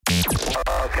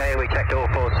Okay, we checked all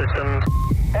 4 systems.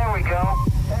 There we go.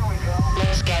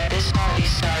 Let's get this party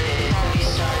started.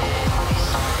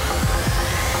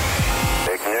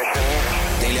 Ignition.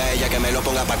 Dile a ella que me lo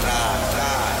ponga para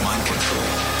atrás. Mind control.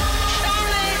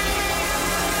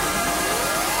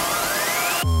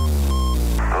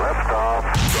 Liftoff.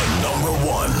 The number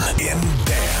one in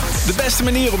dance. De beste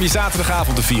manier om je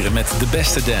zaterdagavond te vieren met de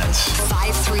beste dance.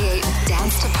 538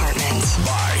 Dance Department.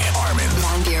 By Armin.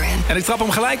 Van Buren. En ik trap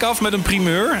hem gelijk af met een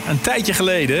primeur. Een tijdje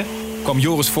geleden kwam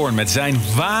Joris Voorn met zijn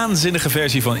waanzinnige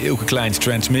versie van Eelke Kleins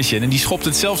Transmission. En die schopt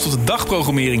het zelfs tot de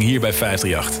dagprogrammering hier bij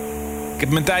 538. Ik heb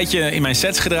hem een tijdje in mijn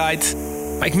sets gedraaid.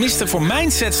 Maar ik miste voor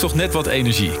mijn sets toch net wat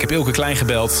energie. Ik heb Eelke Klein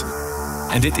gebeld.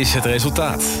 En dit is het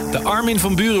resultaat. De Armin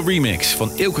van Buren remix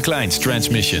van Eelke Kleins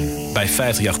Transmission bij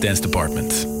 538 Dance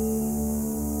Department.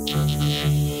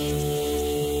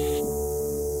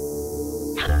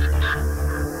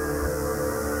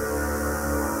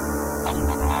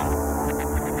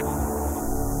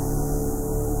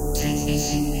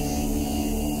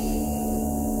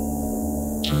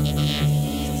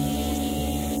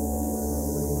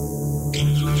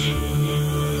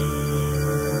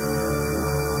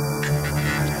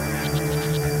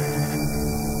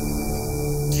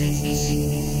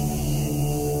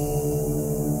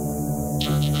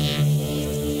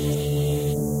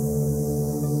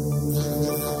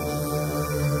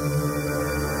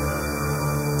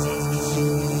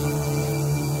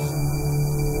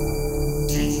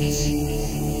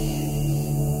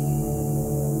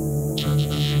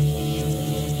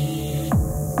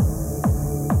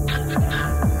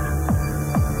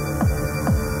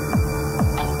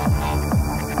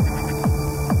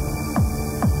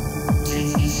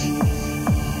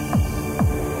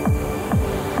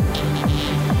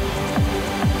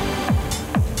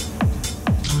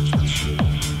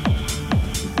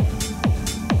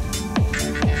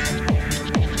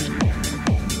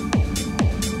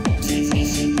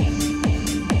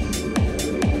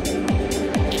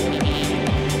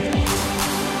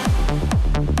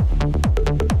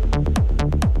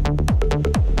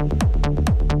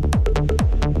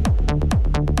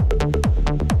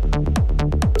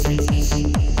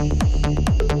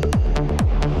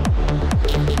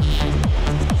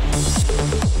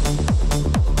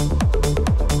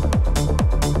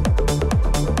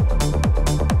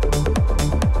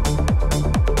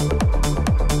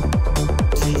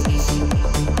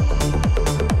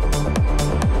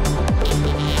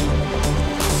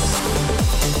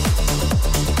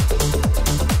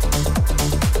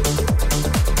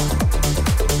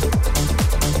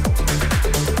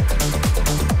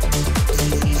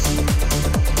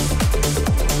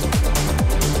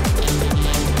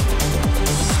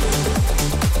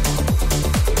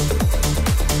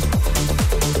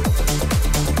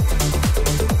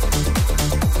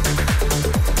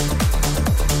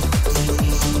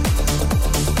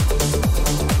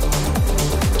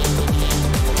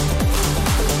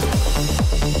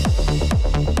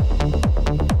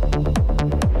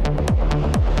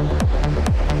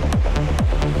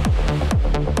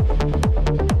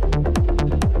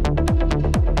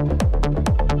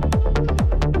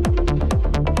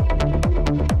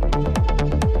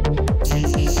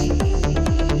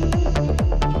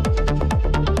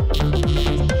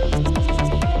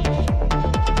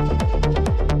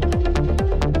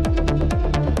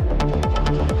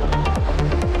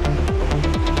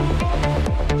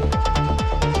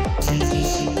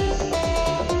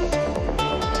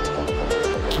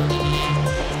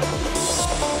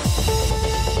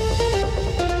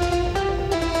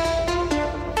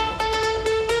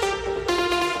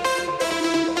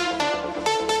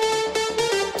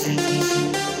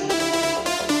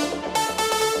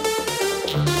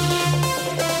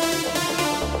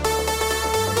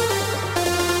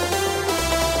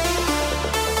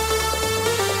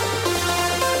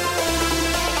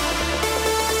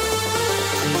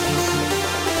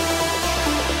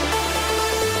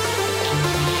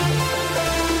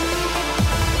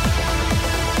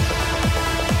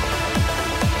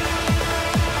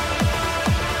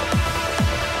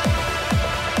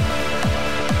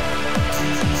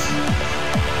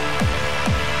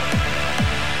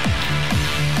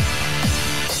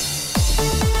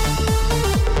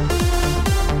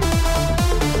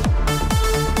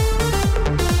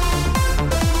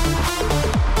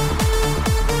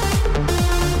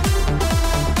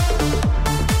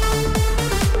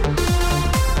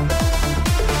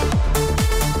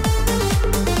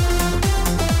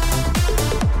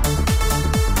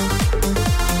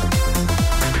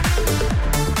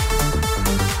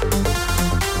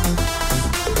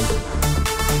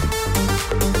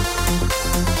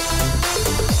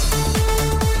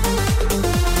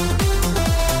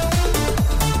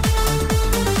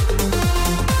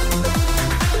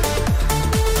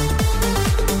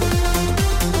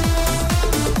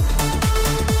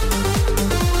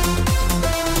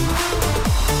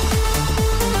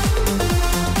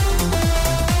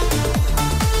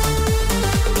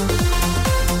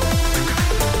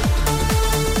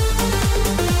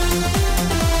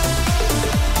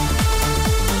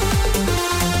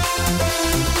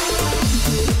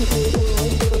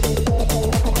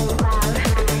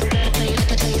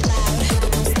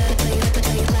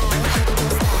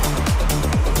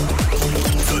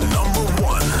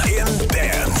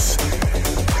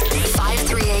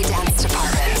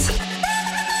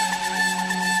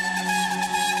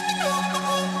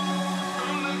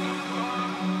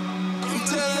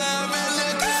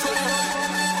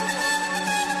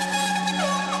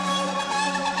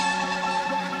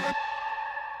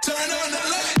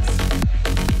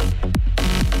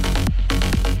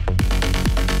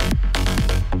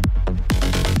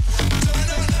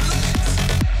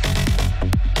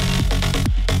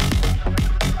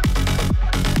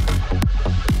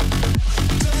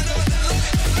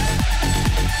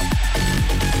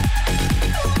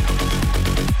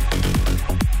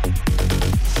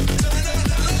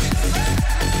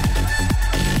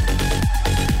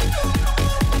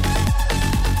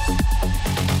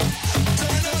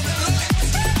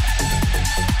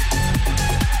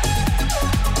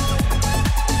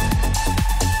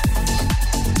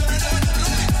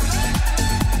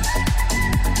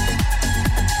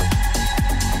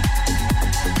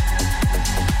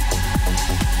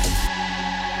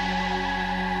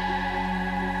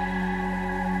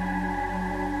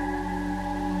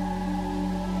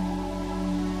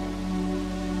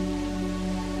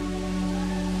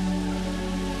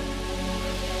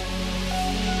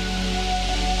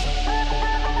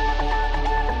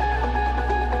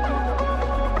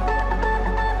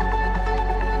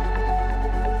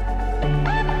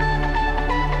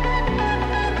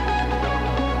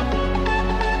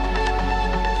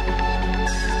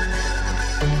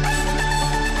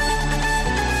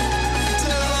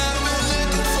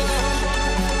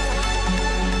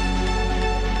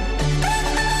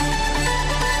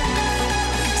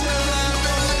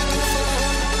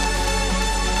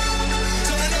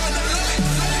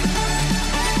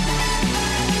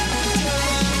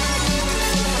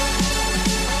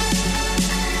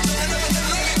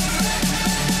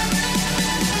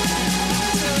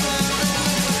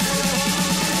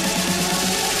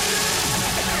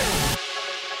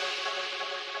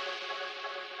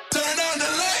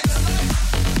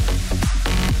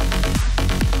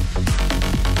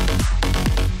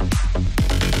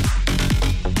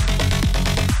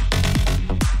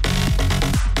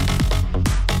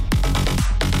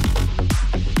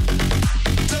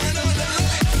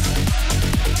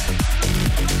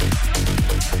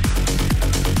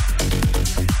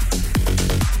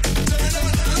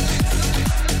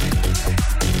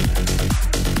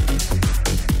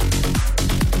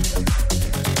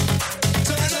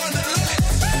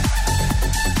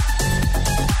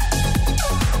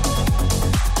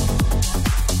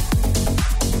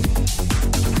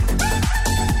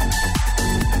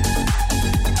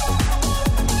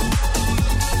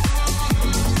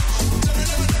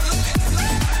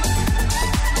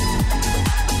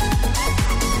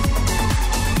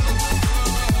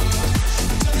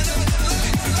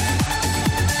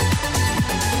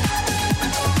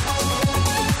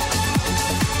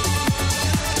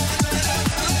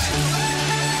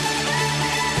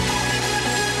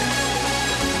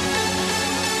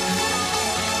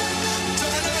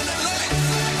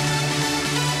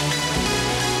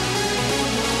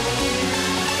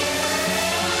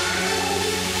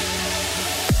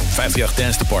 538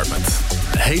 Dance Department.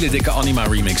 Een hele dikke Anima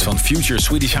remix van Future,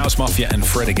 Swedish House Mafia en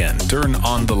Fred Again. Turn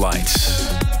on the lights.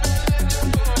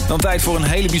 Dan tijd voor een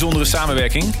hele bijzondere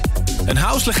samenwerking. Een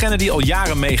house-legende die al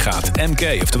jaren meegaat.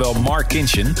 MK, oftewel Mark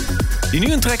Kinchen. Die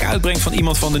nu een track uitbrengt van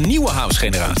iemand van de nieuwe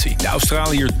house-generatie. De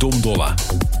Australiër Dom Dolla.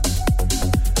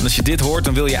 En als je dit hoort,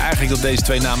 dan wil je eigenlijk dat deze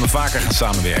twee namen vaker gaan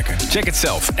samenwerken. Check het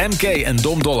zelf. MK en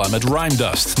Dom Dolla met Rhyme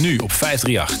Dust. Nu op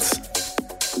 538.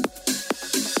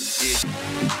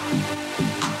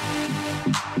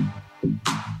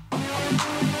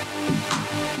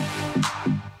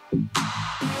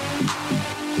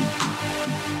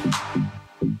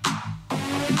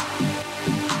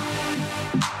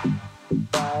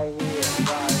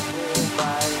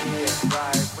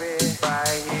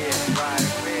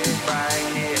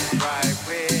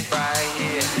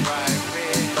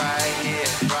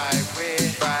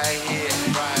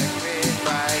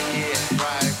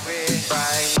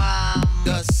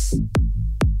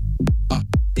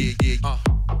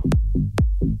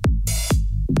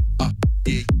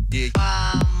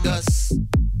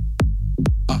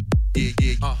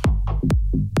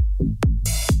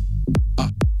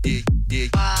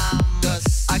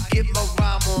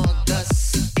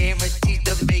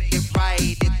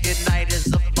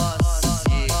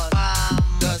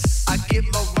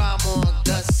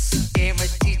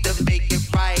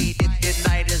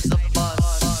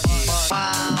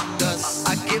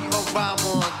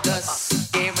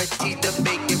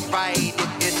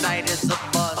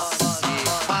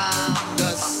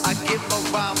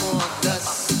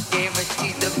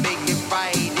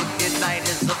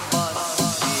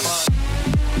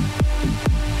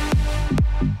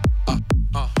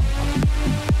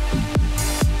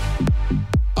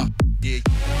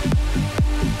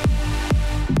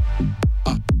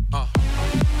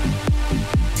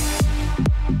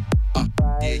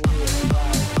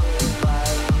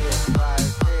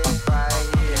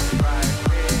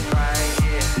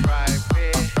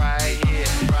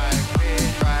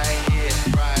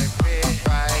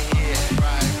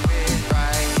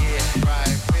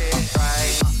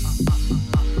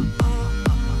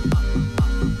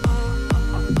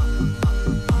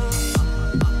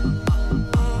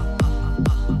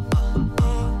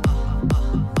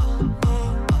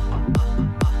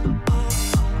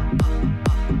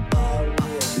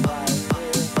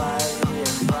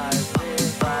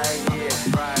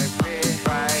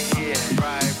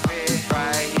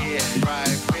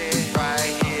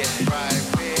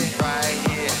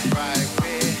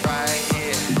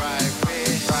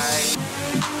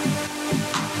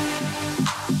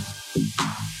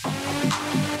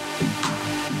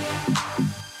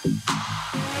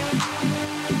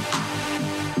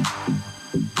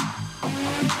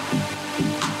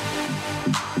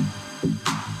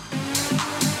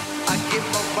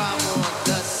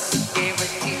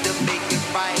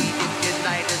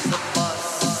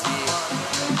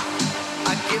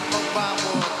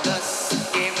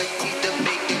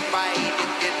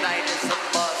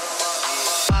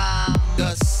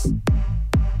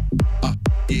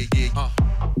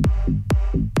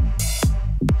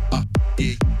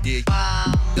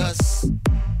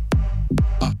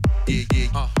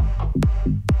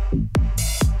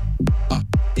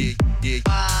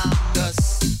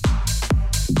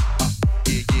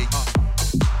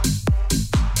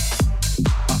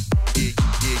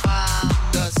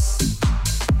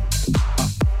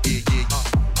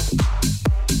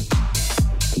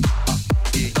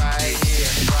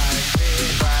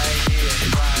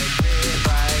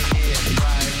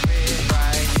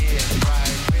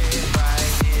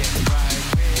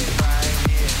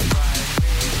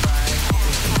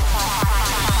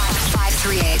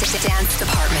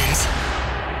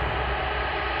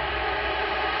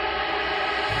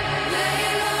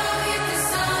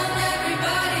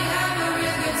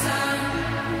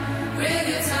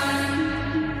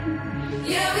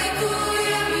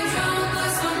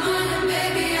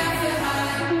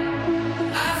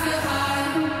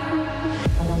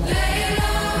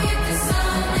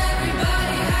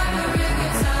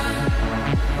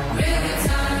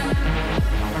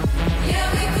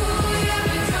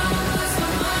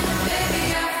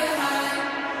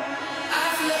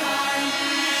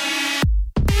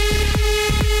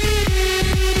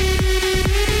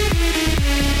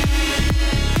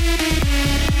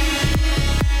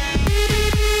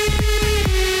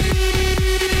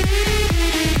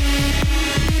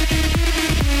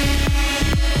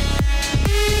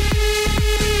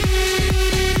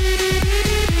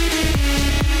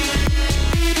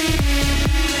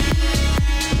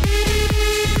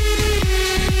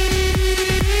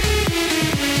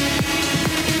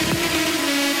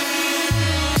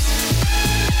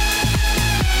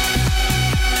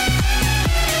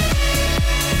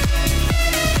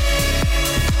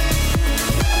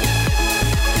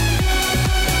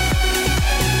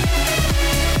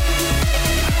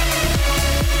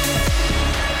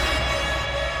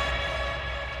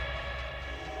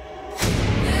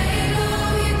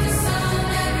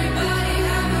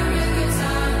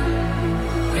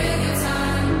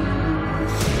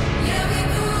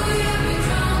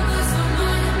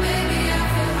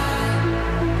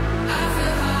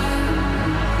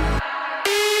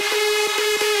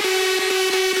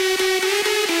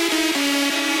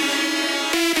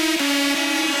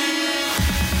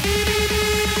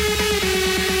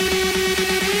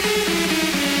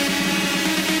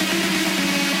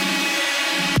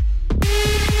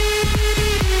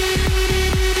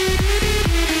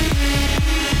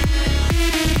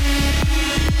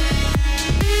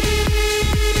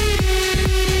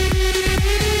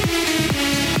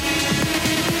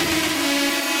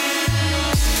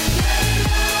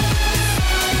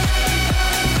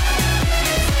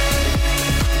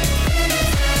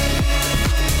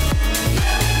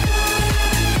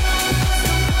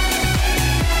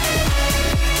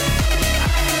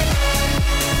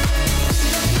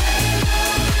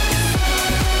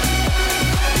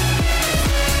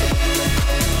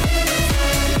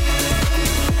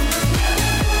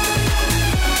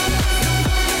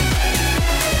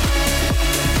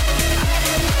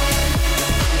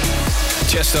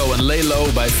 Chesto en Lay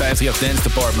Low bij 538 Dance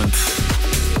Department.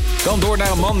 Dan door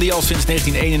naar een man die al sinds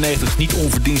 1991 niet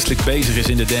onverdienstelijk bezig is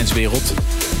in de dancewereld.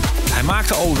 Hij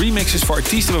maakte al remixes voor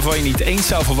artiesten waarvan je niet eens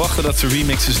zou verwachten dat ze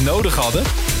remixes nodig hadden.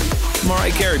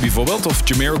 Mariah Carey bijvoorbeeld, of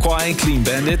Jamiroquai, Clean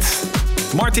Bandit.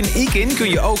 Martin Ikin kun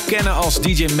je ook kennen als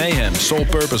DJ Mayhem, Soul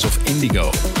Purpose of Indigo.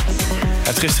 Hij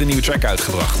heeft gisteren een nieuwe track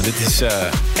uitgebracht en dit is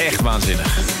echt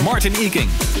waanzinnig. Martin Ikin,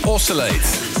 Oscillate,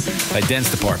 bij Dance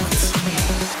Department.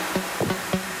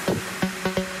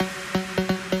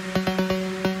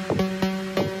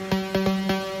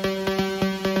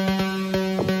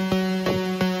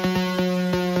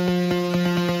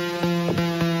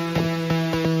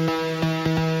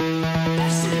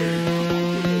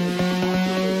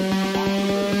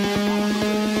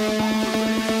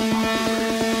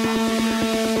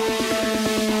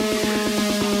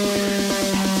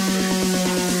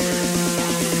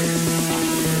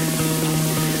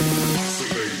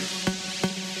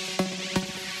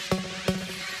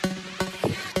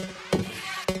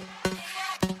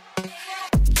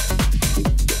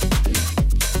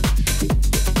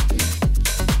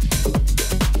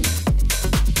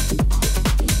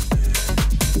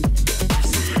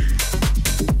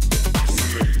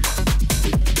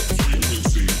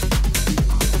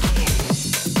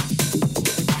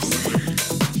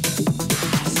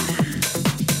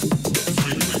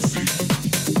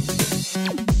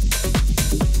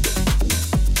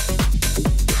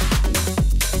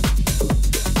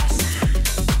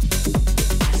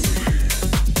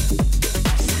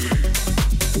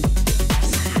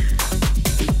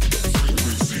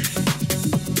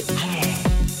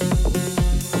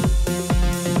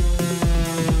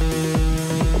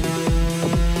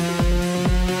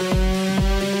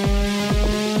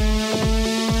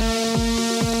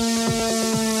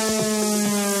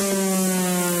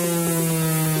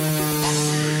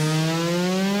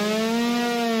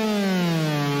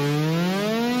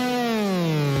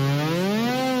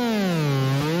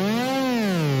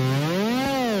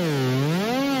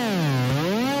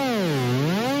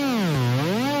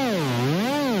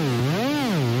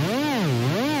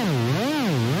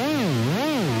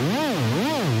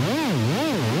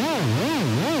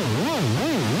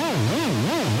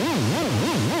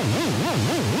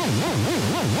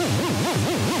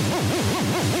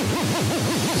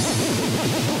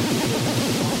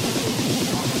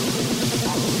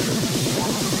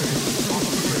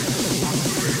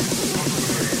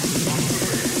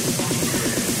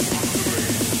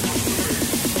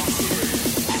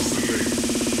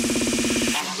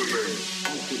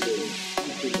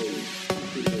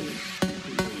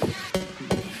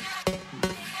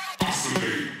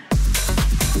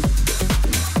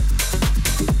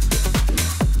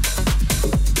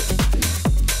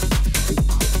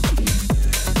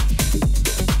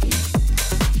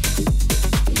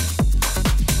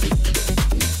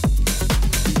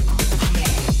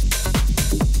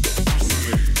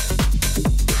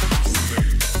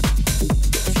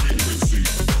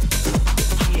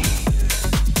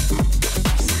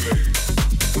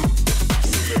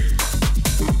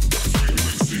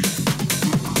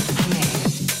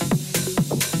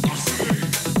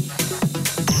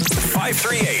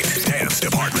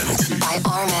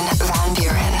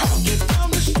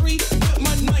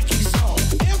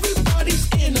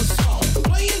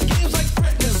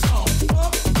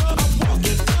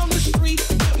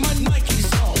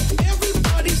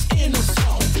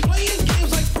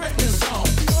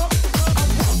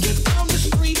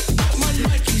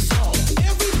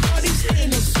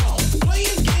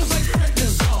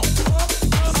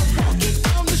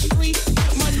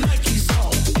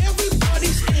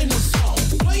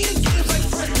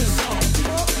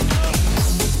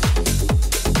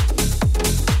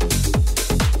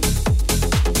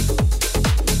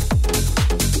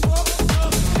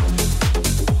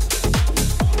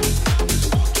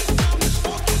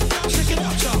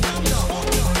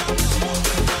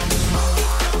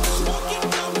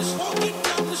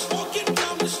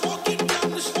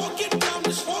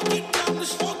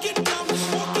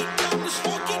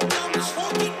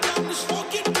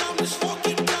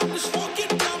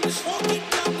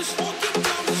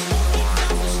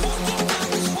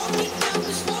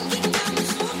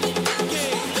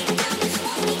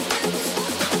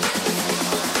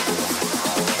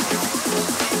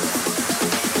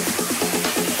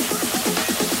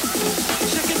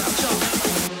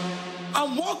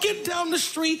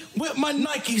 street with my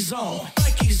Nikes on.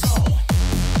 Nikes on.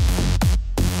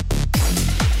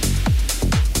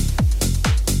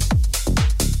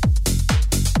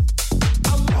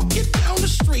 I'm walking down the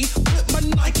street with my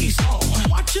Nikes on.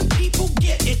 Watching people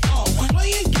get it on.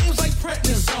 Playing games like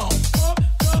prednisone.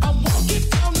 I'm walking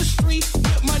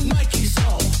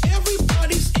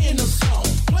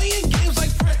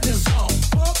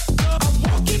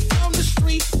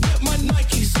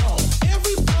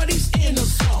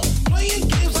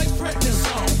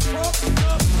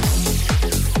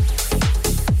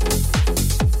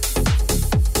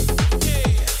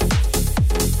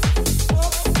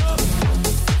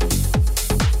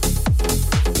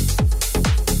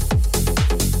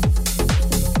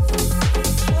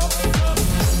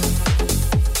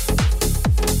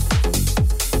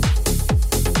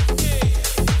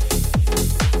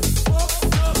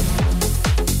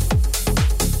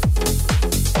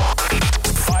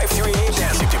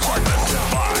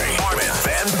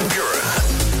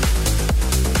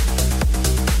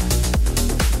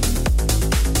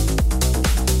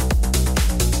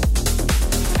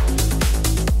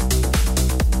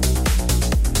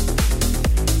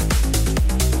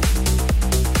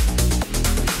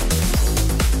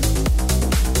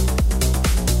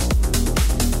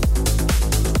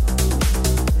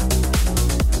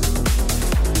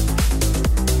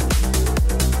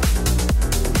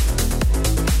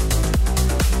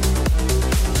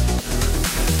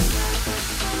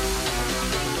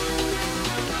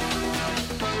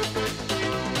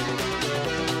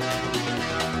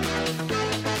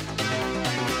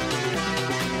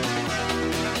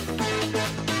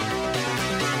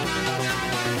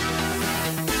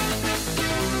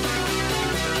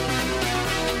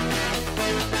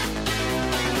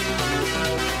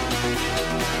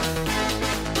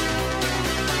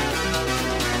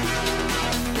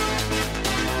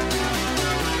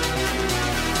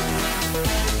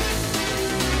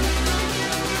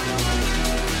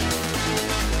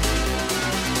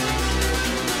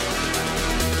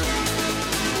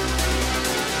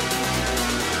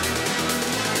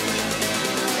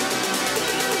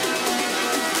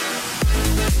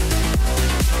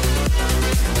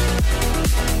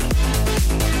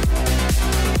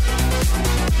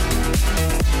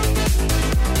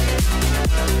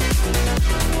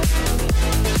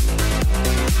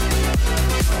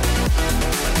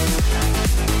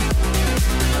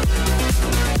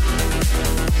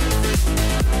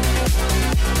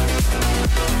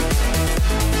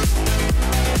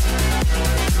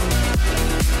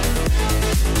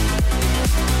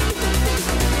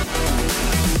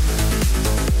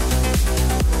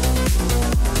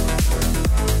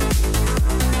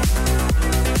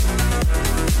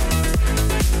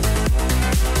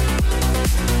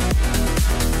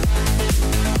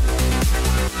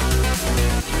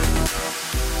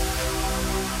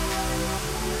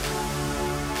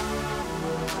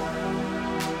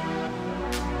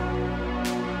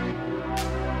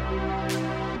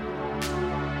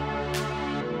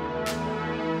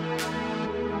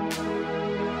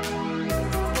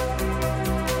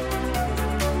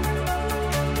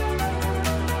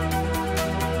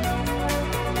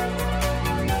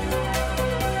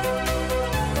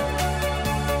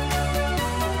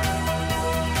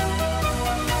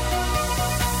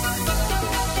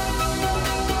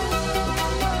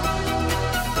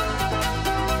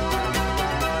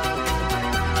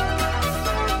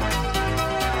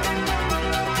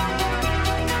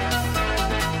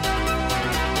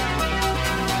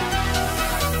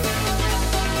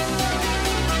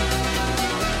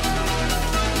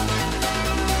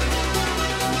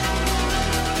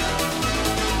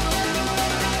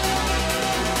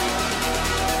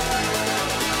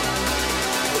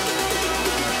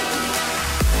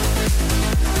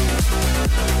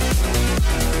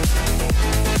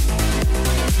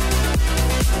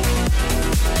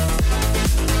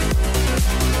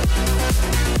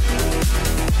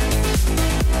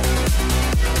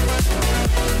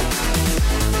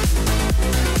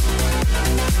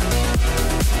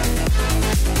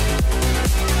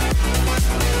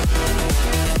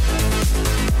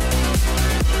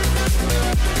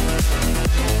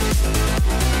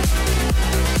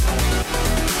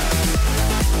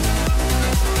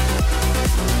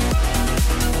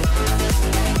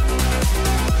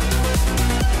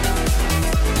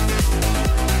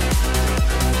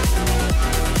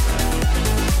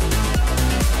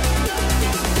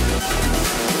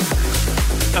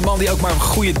die ook maar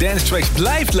goede dance tracks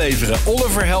blijft leveren.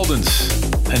 Oliver Heldens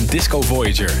en Disco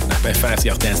Voyager bij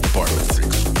 538 Dance Department.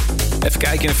 Even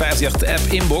kijken in de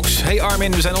 538-app inbox. Hey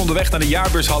Armin, we zijn onderweg naar de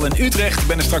Jaarbeurshal in Utrecht. Ik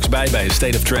ben er straks bij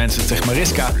State of Trance, dat zegt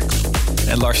Mariska.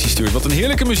 En Lars die stuurt, wat een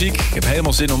heerlijke muziek. Ik heb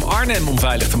helemaal zin om Arnhem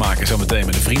onveilig te maken zometeen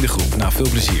met een vriendengroep. Nou, veel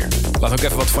plezier. Laat ook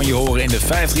even wat van je horen in de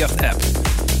 538-app.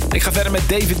 Ik ga verder met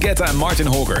David Guetta en Martin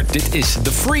Hogger. Dit is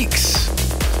The Freaks.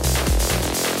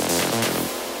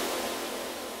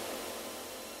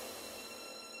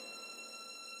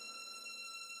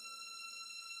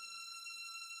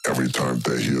 Every time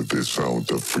they hear this sound,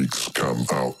 the freaks come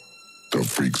out. The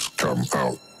freaks come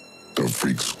out. The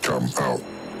freaks come out.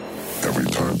 Every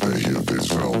time they hear this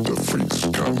sound, the freaks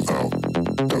come out.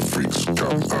 The freaks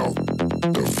come out.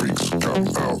 The freaks come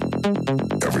out.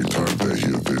 Every time they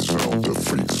hear this sound, the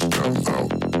freaks come out.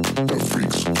 The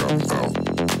freaks come out.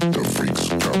 The freaks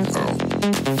come out.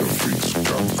 The freaks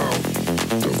come out.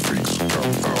 The freaks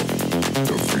come out. The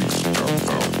freaks come out. The freaks come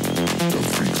out. The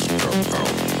freaks come out.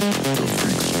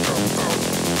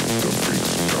 The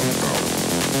freaks come out.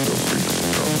 The freaks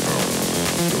come out.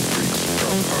 The freaks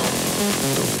come out.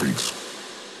 The freaks.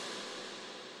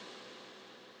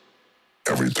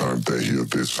 Every time they hear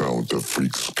this sound, the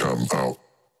freaks come out.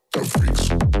 The freaks.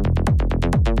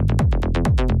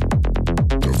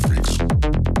 The freaks.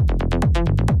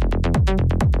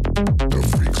 The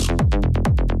freaks.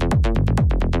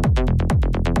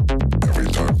 Every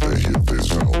time they hear this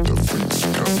sound, the freaks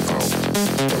come out.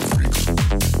 The freaks.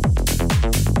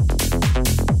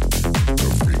 The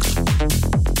freaks.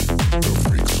 The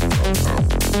freaks come out.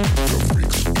 The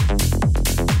freaks.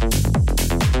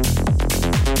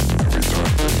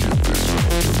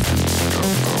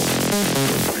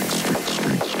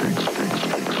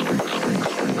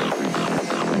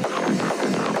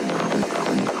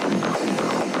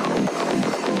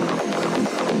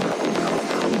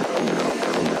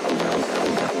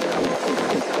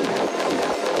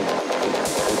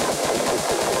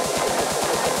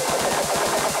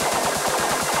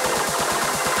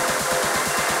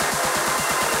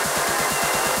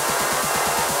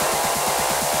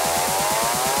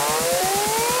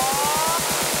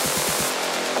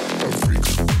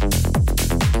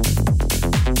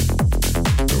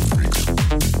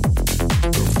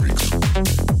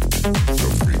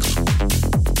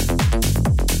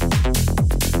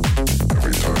 Every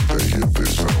time they hear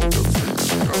this sound, the freaks come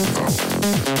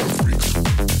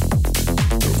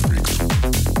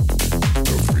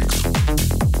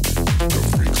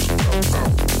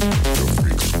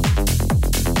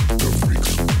out.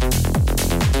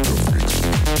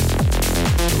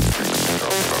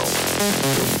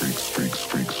 The freaks, freaks,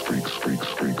 freaks, freaks,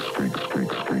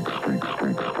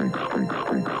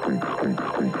 freaks,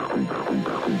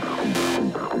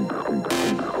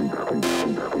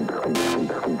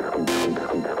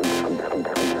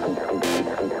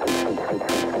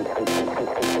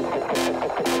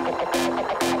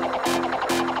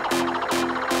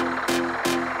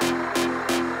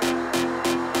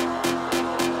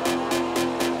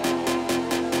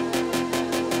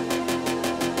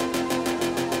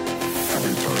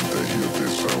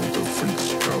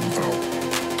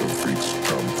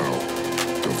 freaks,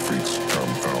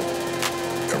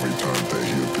 Every time they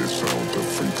hear this sound,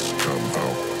 the freaks come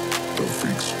out. The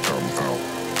freaks.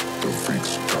 The freaks. The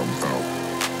freaks come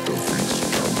out. The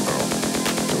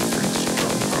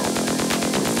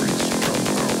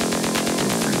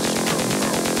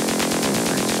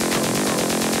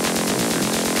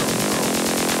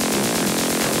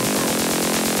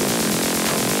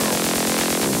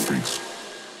The freaks.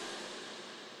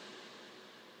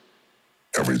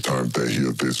 Every time they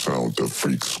hear this sound, the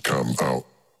freaks come out.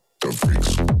 The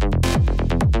freaks.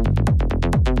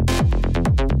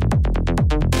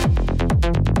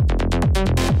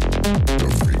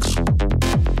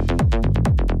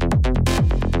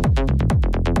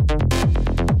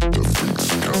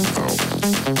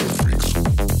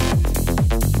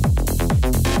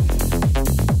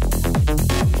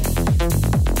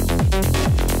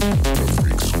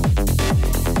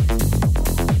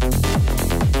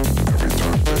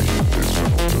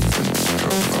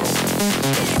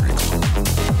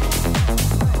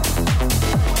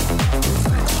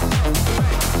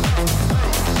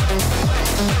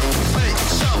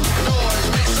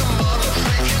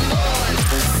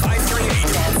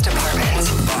 Dance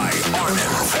Department. By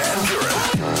Armin van Buren.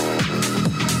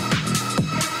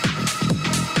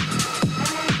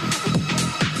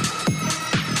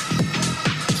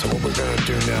 So what we're gonna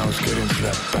do now is get into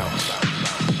that bounce.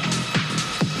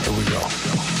 Here we go.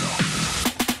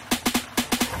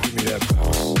 Give me that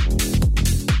bounce.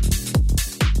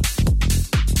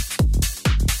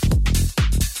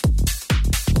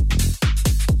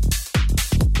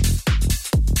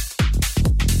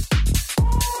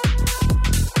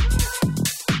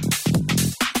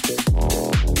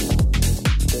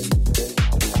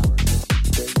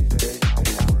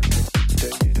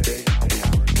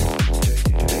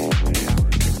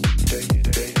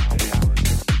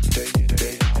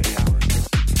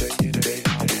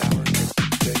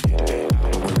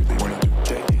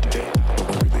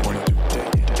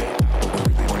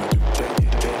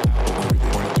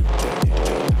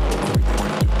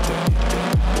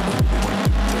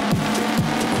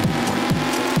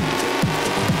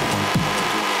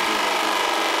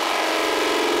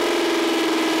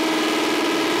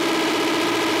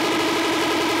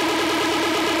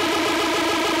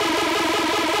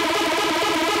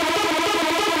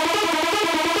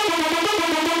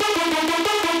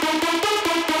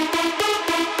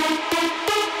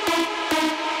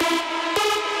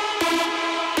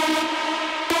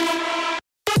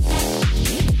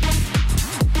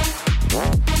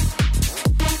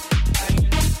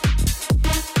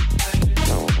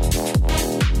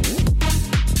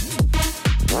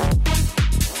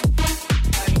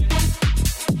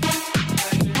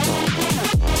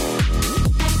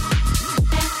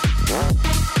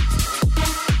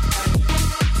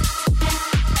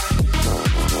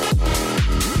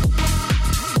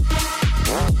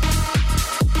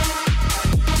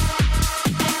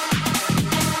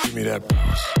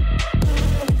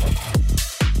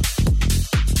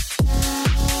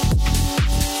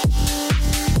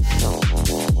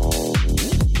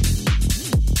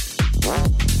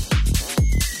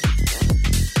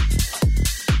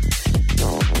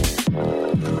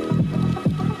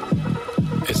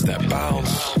 It's that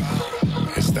bounce,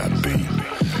 it's that beat,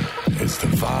 it's the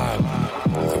vibe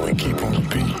that we keep on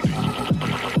repeat.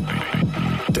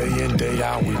 Day in, day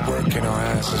out, we working our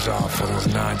asses off for this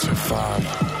 9 to 5.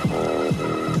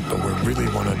 But what we really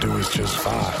want to do is just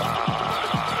vibe.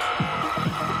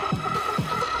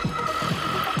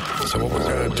 So what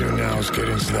we're gonna do now is get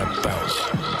into that bounce.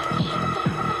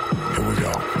 Here we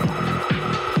go.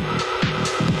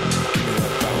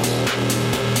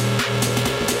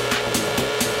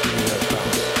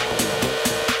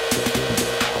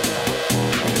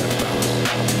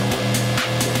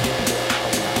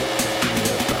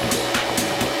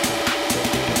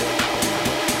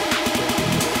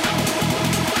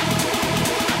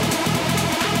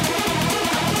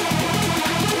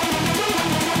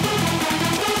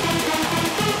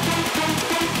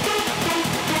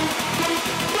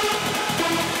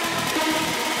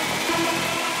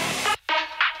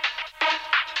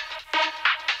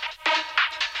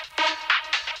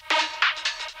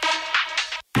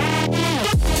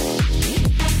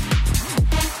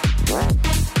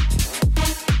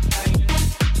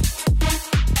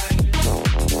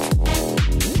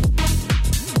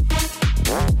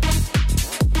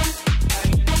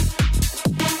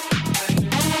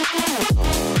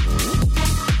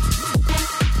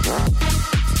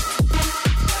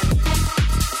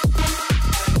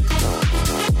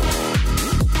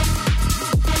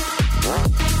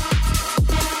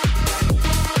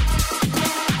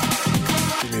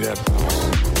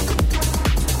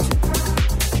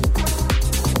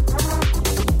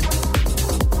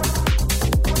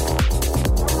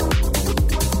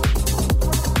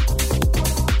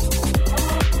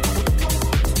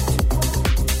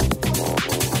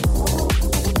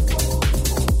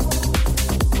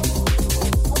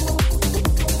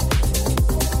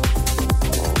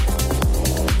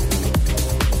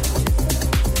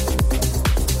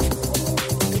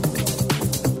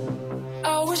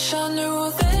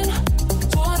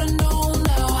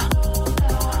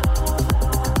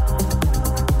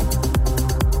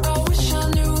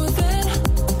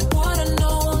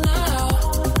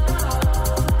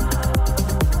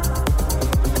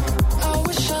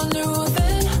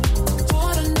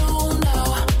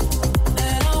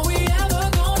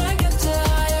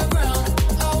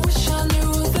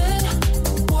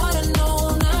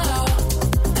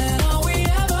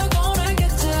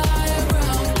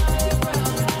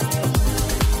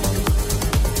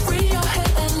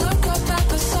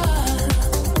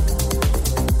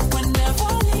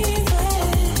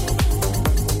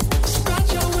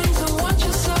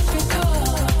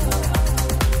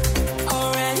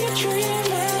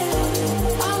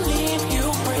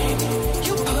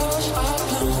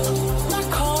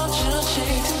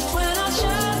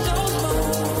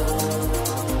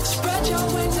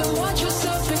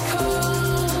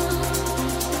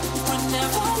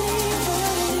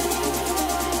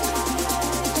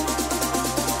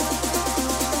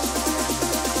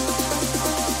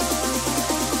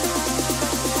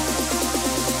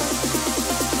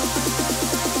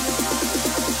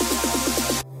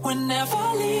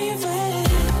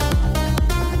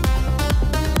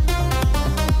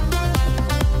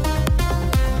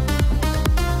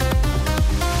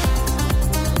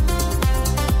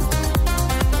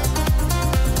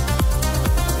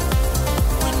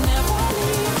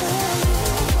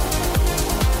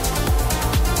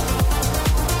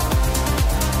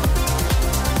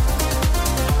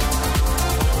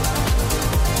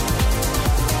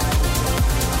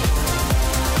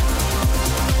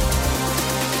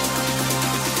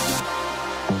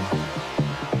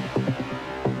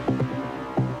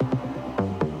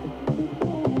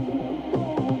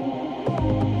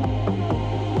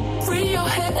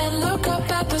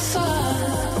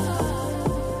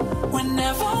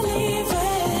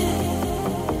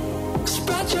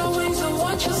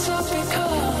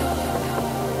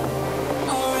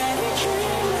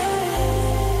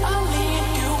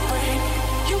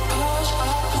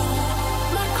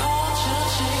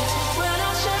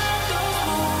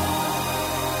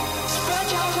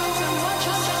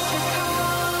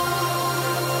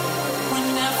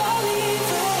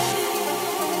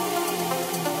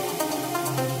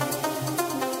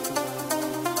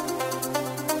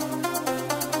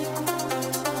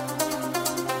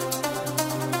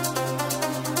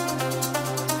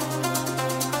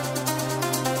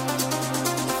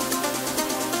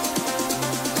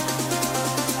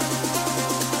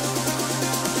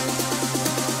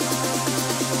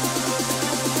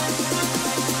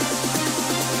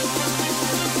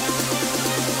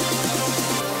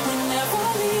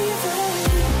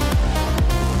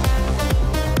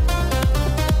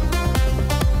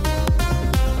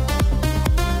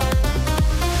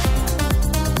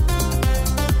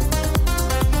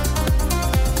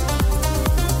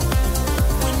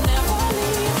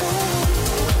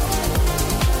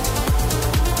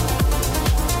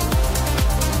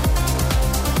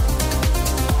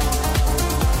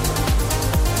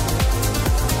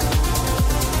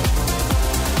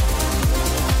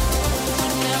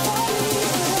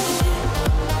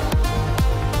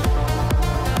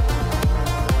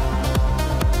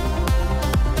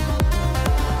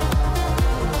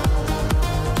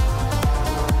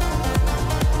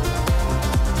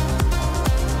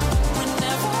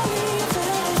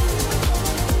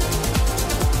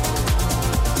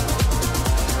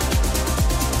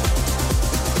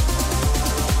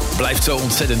 blijft zo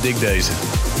ontzettend dik deze.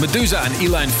 Medusa en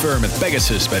Eline Fur met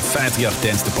Pegasus bij 538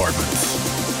 Dance Department.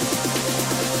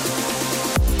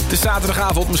 Het is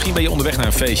zaterdagavond, misschien ben je onderweg naar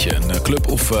een feestje, een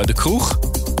club of de kroeg.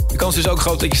 De kans is ook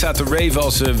groot dat je staat te raven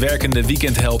als werkende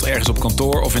weekendheld ergens op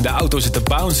kantoor of in de auto zit te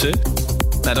bouncen.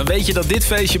 Nou, dan weet je dat dit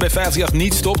feestje bij 538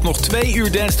 niet stopt. Nog 2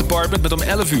 uur Dance Department met om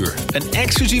 11 uur een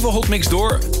exclusieve hotmix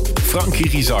door Frankie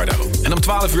Rizzardo. En om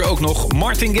 12 uur ook nog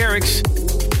Martin Garrix,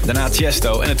 daarna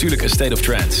Tiesto en natuurlijk A State of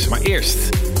Trance. Maar eerst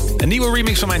een nieuwe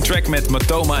remix van mijn track met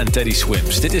Matoma en Teddy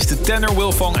Swims. Dit is de Tanner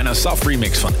Wilfong en Asaf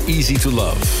remix van Easy to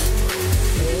Love.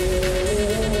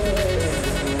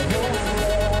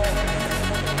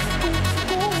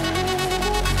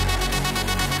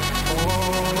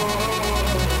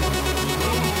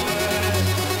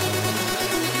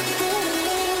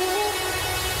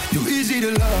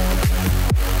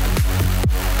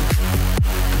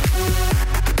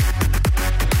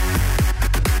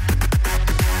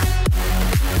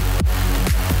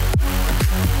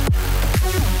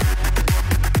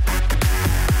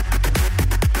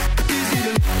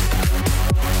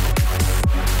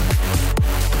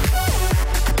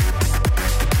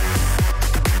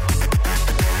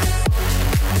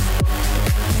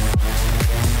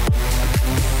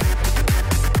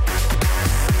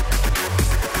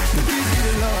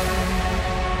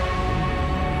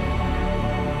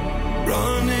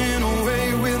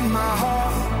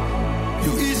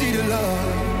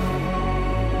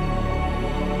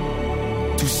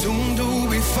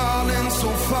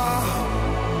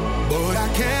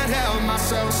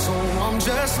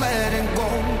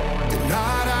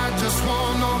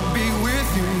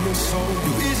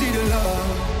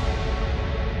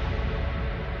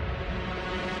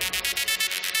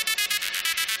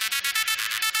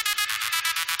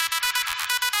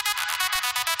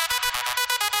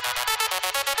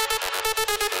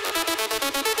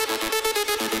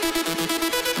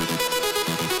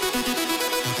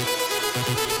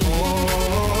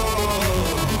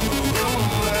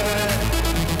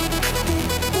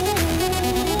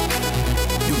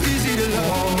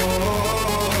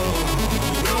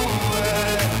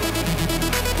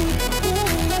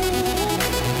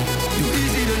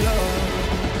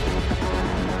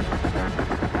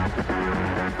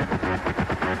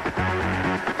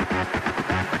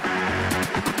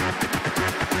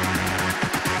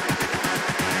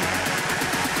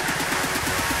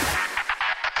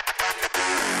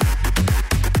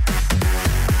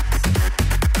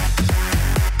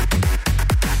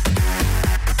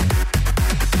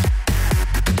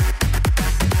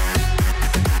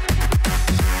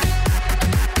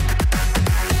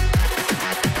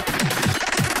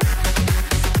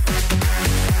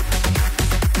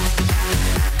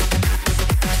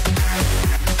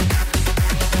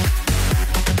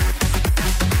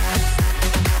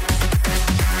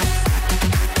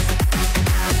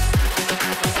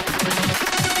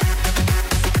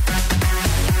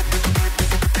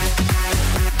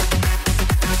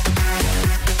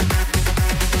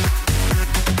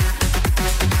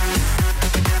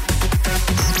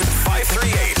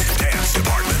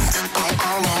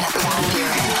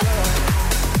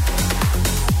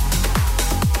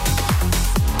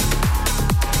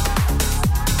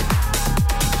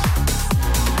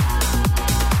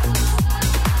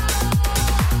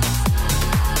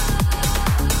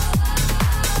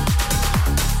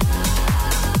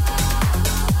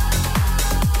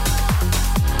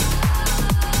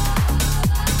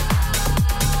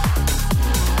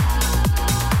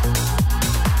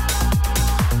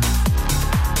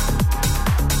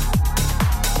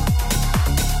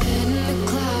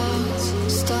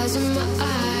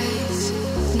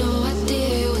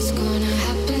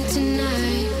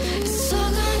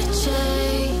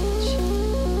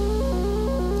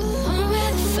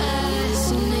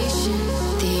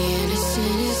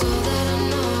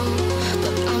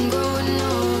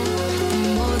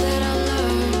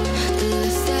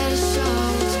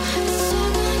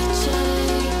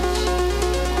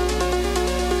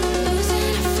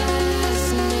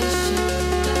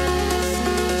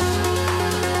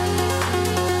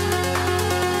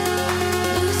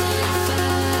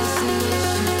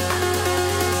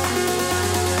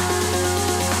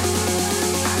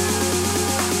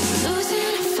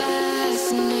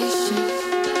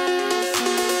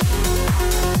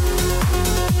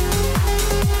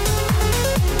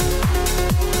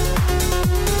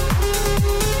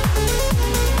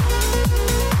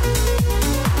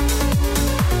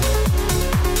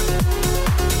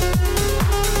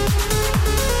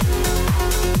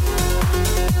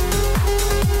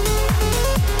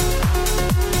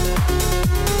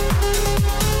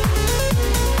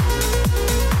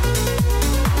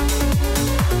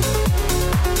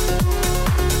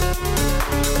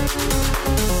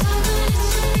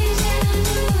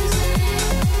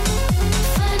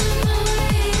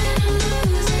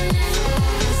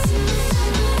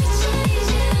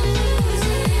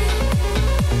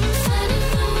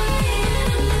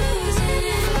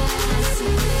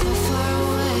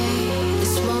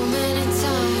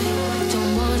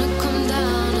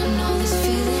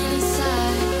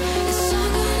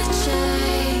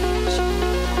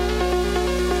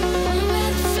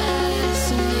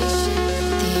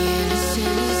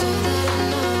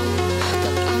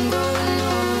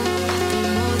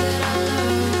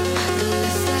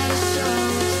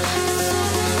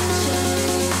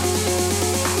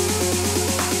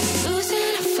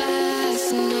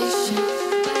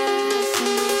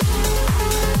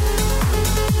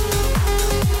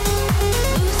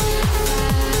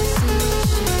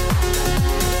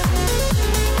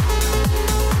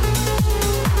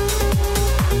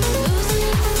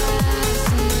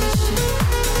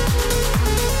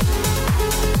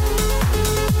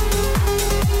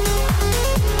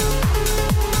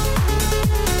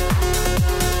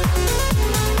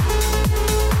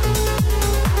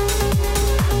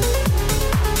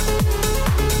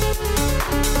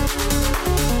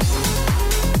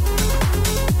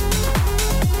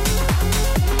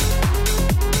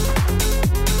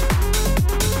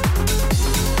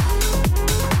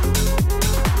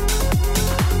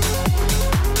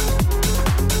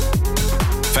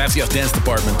 538 Dance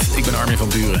Department. Ik ben Armin van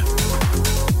Buuren.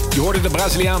 Je hoorde de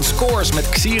Braziliaan Scores met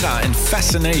Xira en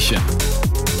Fascination.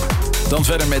 Dan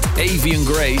verder met Avian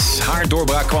Grace. Haar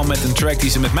doorbraak kwam met een track die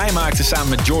ze met mij maakte samen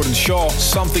met Jordan Shaw,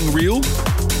 Something Real.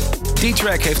 Die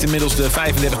track heeft inmiddels de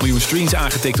 35 miljoen streams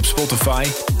aangetikt op Spotify.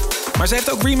 Maar ze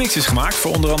heeft ook remixes gemaakt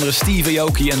voor onder andere Steve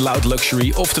Aoki en Loud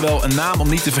Luxury. Oftewel een naam om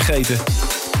niet te vergeten.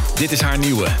 Dit is haar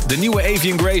nieuwe. De nieuwe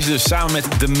Avian Grace dus samen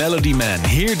met The Melody Man.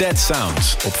 Hear That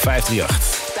Sound op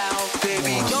 538.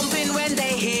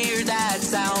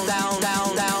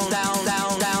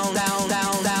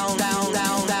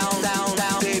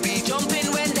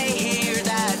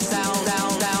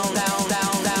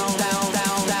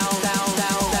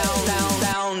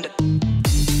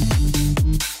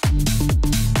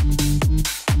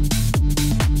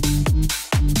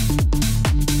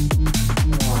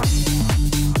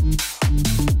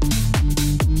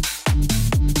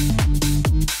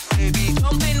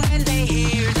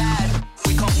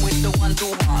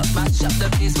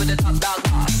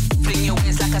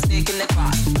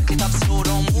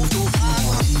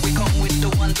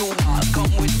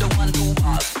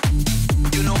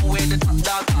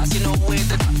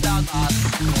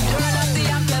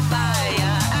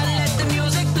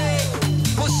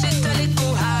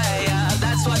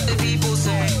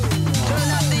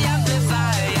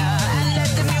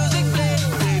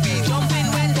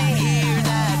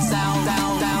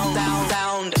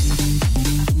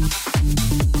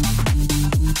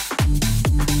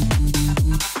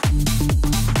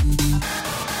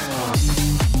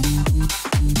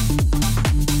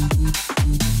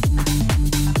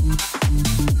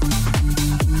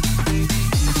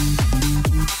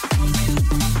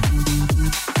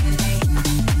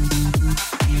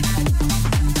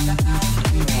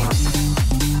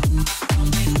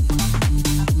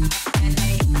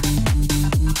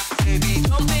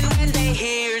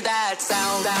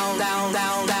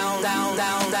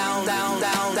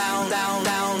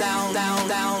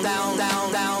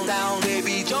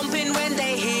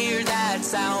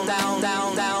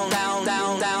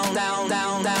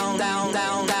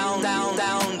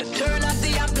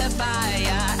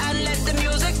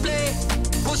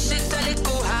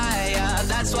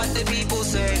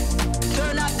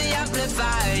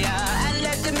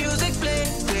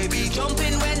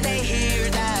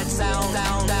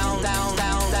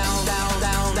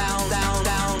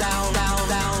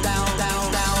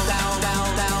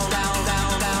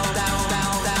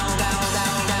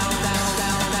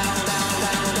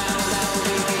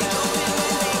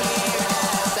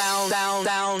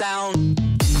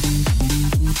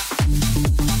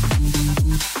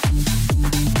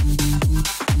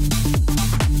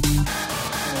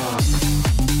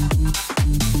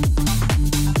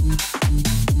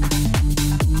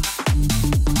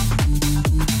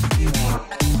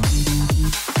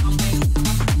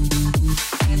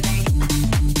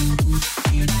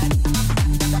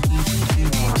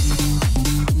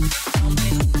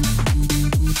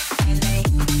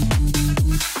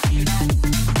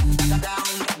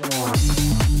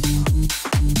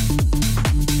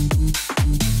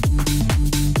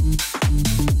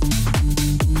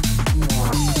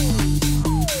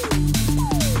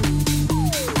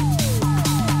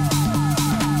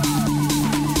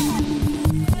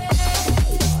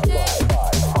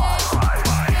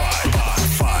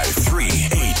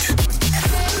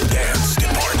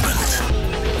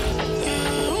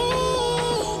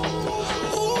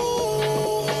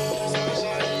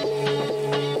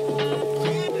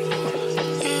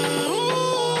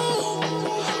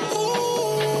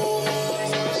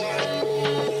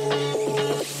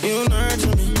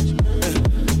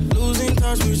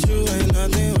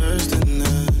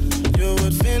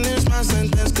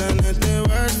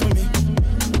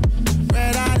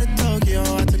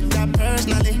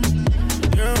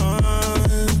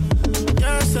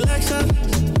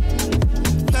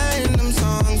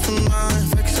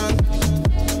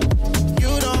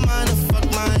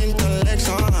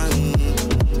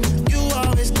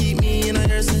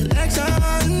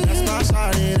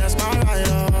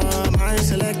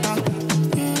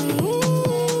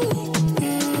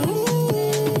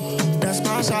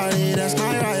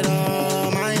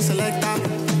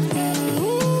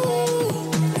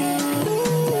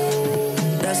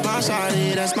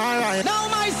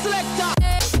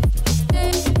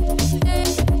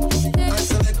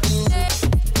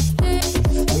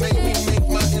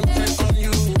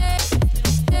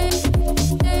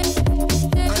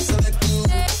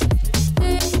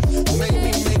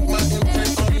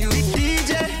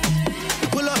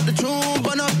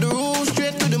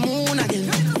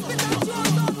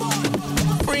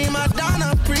 Prima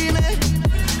donna, pre-med.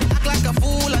 Act like a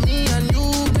fool, and me and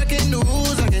you break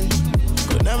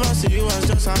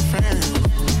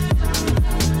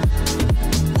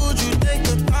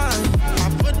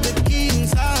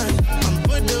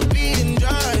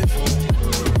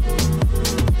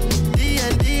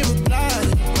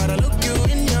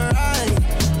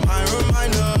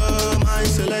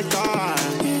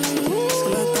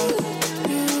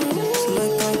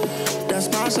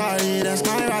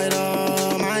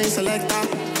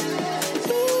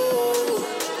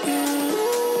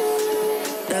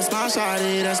that's my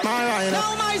shawty, that's my rider.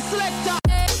 Now my selector.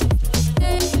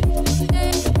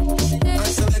 I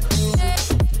select you.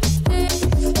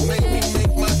 Make me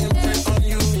make my imprint on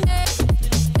you.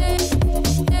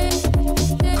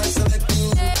 I select you.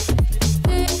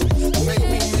 Make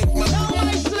me make my...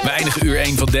 We eindigen uur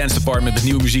 1 van Dance Department met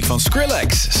nieuwe muziek van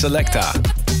Skrillex, Selecta.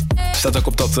 Staat ook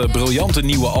op dat briljante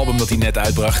nieuwe album dat hij net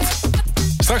uitbracht.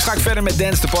 Straks ga ik verder met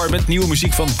Dance Department. Nieuwe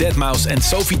muziek van Deadmau5 en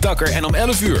Sophie Tucker. En om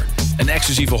 11 uur een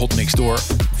exclusieve hotmix door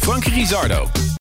Frankie Rizardo.